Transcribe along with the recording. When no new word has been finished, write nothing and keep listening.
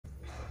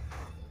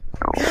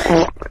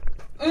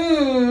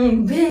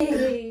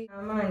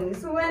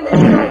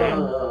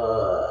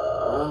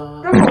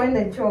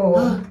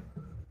choo.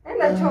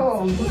 Enda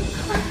choo.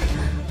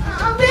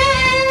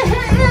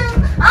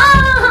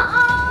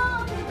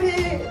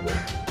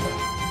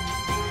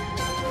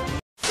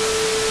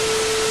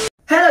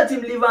 Hello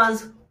Team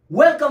Lyvans,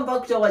 welcome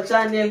back to our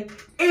channel.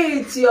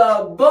 It's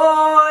your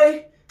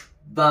boy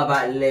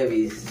Baba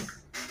Levis.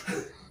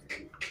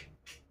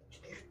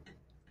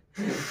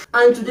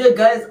 And today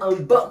guys,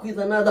 I'm back with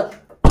another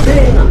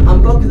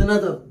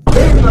banger.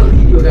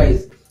 Video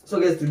guys. So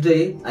guys,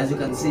 today as you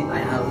can see I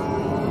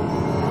have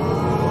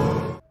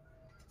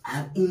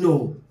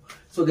Eno.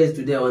 So guys,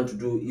 today I want to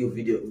do your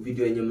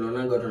video yenye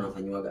mnaonanga watu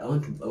wanafanywaga. I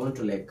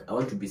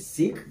want to be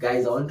sick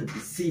guys. I want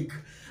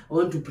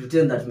to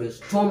pretend that my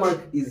stomach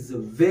is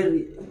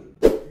very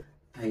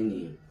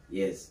tiny.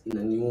 Yes,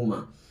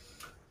 inaniuma.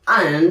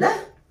 And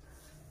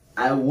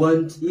I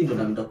want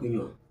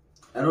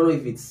I don't know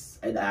if it's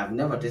I have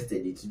never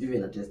tested it. Did you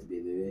even test by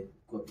the way?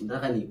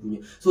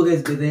 So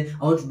guys, I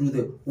want to do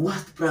the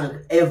worst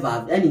prank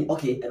ever.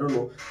 Okay, I don't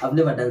know. I've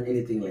never done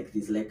anything like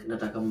this. Like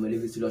nataka Baba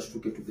Levis to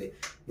the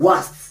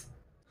worst.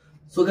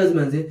 So guys,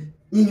 manze,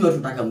 nyinyi watu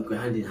nataka mkwe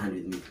hand in hand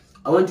with me.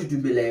 I want you to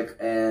be like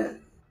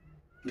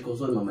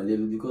because on Baba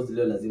Levis, because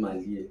leo lazima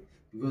alie.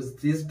 Because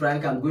this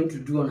prank I'm going to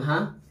do on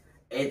her,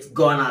 it's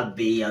gonna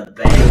be a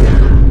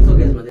banger. So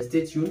guys, manze,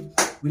 stay tuned.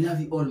 We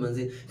love you all,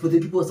 manze. For the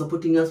people who are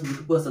supporting us, for the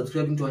people who are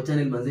subscribing to our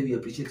channel, manze, we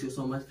appreciate you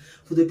so much.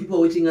 For the people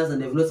watching us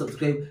and have not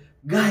subscribed,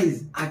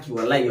 guys,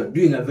 Akiwalai, you're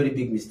doing a very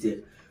big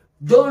mistake.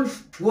 Don't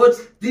watch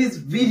this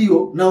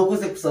video now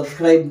because you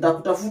subscribe.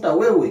 Ndakutafuta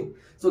wewe.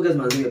 So guys,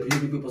 manze, we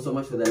appreciate people so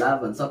much for the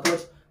love and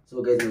support.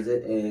 So guys,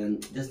 manze,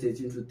 just stay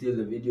tuned till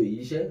the video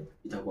ishe.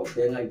 Itakuwa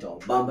benga,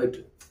 itakuwa bamba.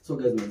 So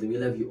guys, manze, we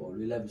love you all.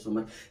 We love you so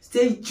much.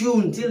 Stay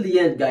tuned till the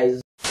end,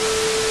 guys.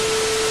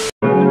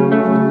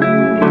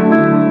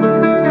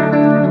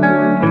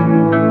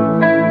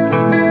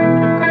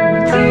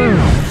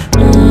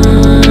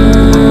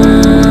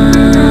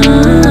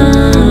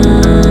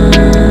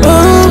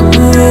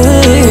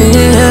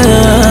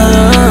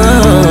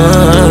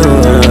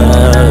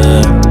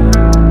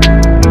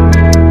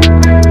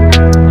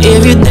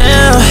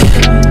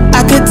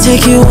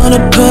 Take you on a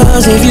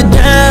cruise if you're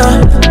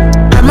down.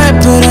 I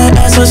might put her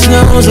ass on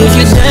snooze if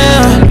you're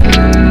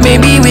down.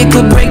 Maybe we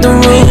could break the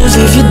rules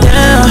if you're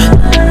down.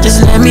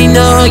 Just let me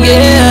know,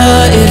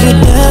 yeah, if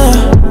you're down.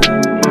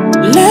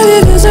 Love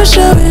you cause I'm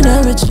showing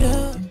up with you.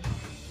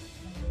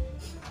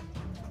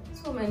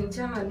 So many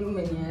times you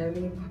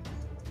many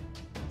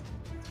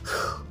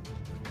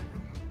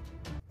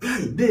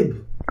Hey, babe.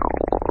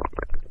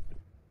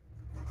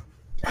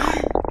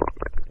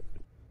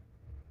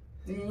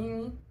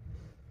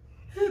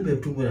 Hey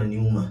babe, tumbo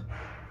inaniuma.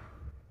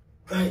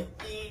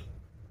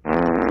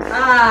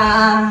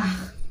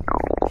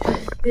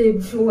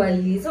 Babe,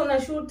 surely. So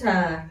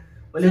unashuta.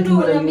 Wale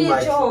tumbo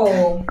inaniuma.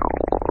 Choo.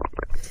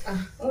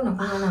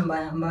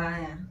 Unakuwa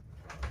mbaya.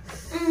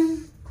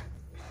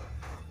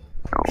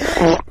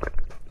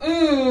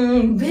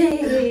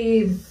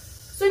 Babe.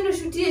 So ndio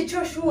shutie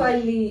choo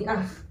surely.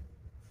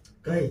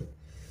 Guy.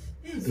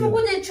 So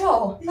kuje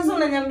choo. Sasa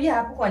unaniambia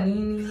hapo kwa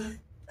nini?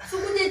 So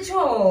kuje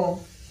choo.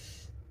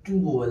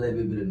 Tumbo wala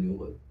babe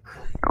inaniuma.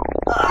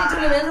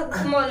 Tumeanza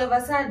kusema all of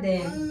a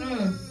sudden.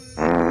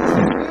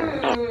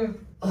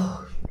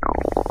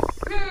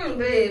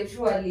 Babe,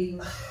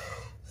 surely.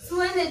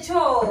 Suende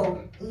choo.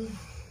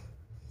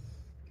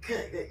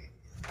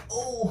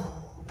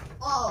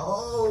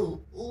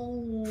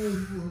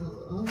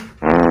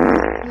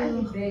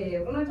 Babe,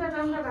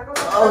 unataka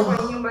kwa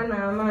nyumba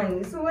na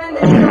amani. Suende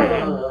choo.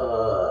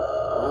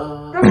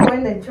 Kama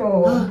uende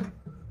choo.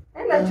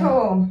 Enda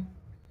choo.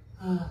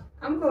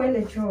 Amka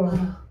uende choo.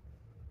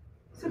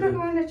 Sitaki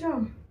uende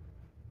choo.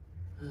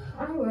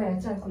 Wewe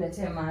acha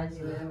kuletea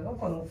maji wewe.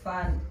 Uko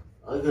nufani.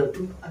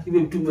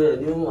 Akibe tumbo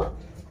inaniuma.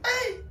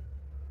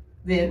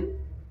 Babe.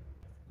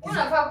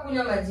 Unafaa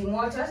kunywa maji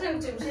moto, acha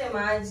nichemshie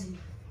maji.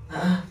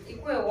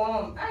 Ikuwe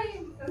warm.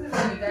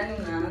 Sasa ni gani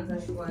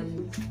unaanza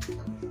shwari?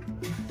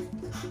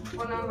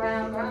 Kuna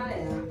mbaya.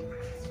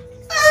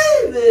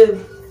 Babe.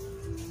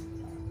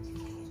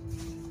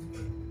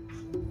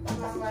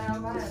 Mbaya.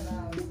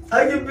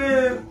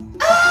 Babe.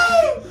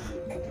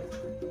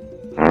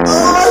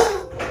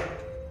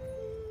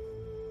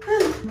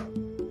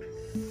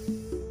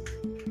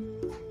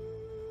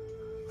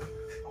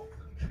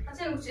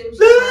 Acha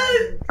nikuchemshie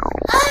maji.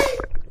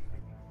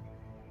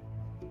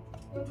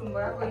 Tumbo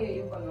yako hiyo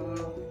yuko na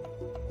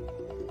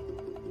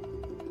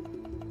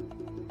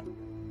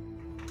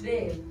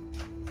babe.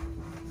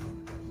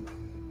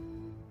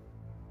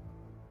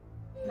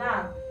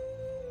 Na.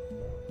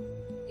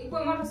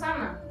 Iko moto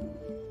sana.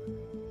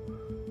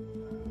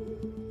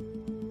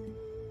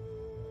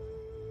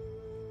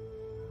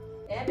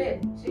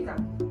 Babe, shika.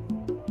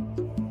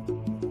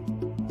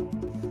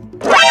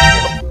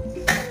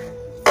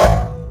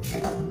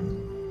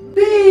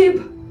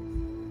 Babe.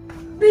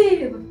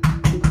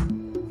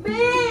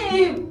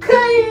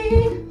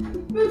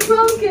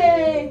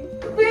 Okay.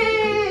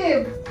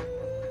 Babe.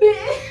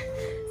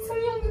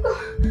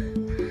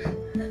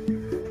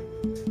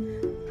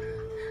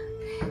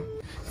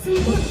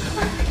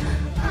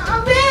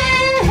 Babe.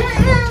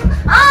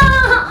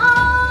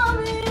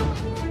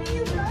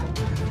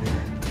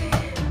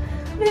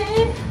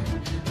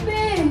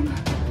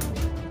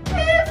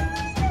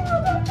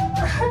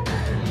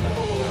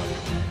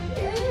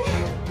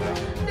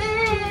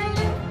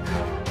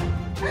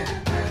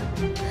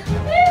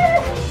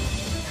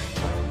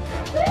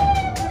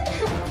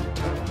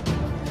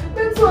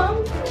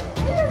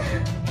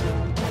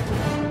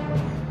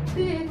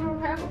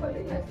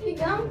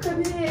 napiga amka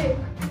babe.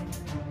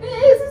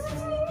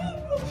 Sasa ni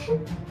nini?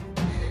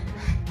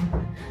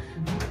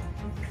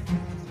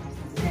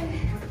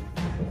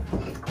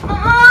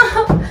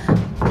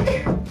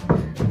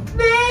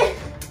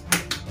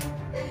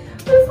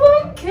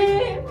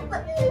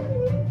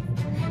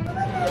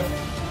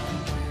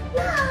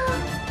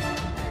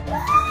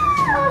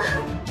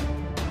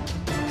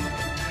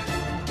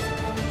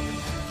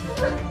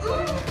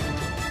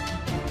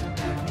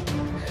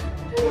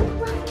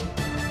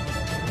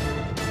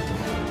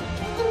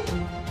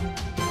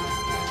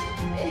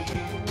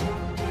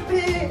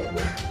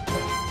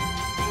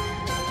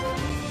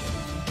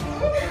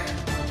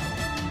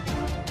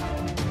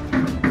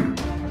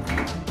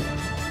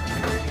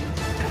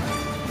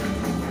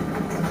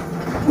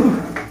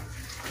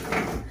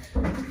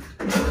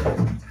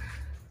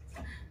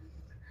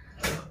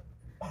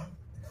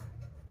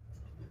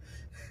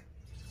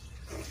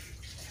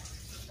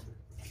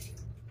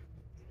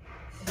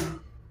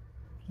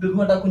 Baby,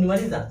 unataka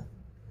kunimaliza?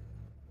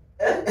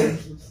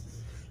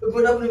 Baby,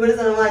 unataka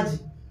kunimaliza na maji?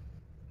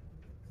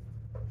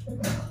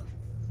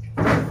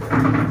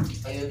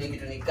 Hiyo ni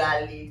kitu ni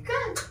kali.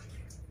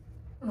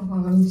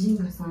 Unakuanga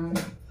mjinga sana.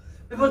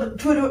 Baby,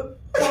 tuone.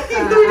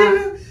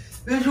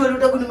 Baby,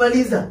 unataka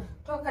kunimaliza?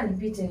 Toka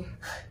nipite.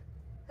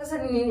 Sasa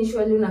ni nini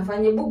shwali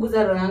unafanya? Bugu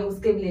za roho yangu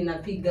sikia vile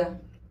inapiga.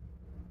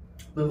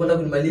 Baby, unataka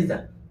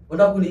kunimaliza?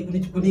 Unataka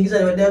kuniingiza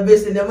ndani ya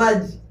basin ya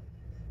maji?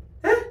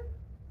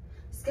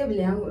 Sikia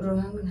vile roho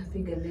yangu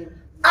inapiga baby.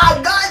 I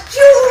got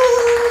you.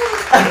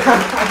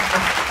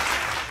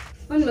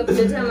 Wewe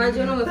nimekuletea maji,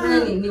 wewe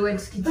umefanya ni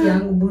wet kit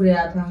yangu bure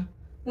hapa.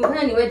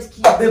 Umefanya ni wet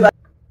kit. Baby,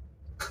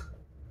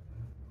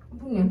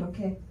 Hebu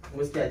niondokee.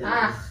 umesikiaje?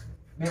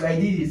 Baby,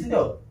 I did it,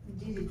 ndio?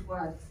 did it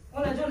what?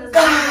 Unajua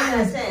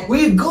unasema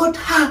We got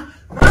her.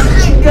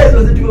 Right, guys,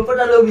 wazee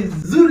tumepata leo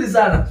vizuri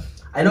sana.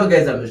 I know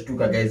guys,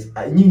 ameshtuka guys.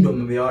 Nyinyi ndio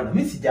mmeona.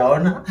 Mimi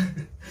sijaona.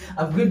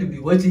 I'm going to be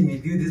watching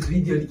with you this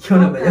video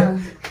nikiona baadaye.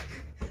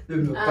 Leo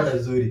nimepata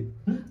vizuri.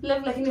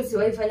 Love, lakini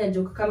usiwahi fanya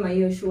joke kama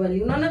hiyo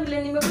surely. Unaona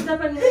vile nimekuta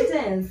hapa ni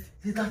tense.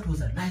 That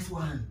was a nice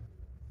one.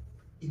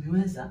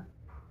 Imeweza.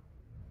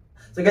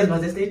 So guys,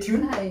 must stay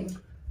tuned. Hi.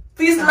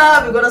 Peace,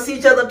 love. We're gonna see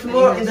each other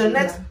tomorrow in the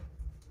next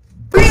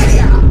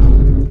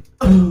video.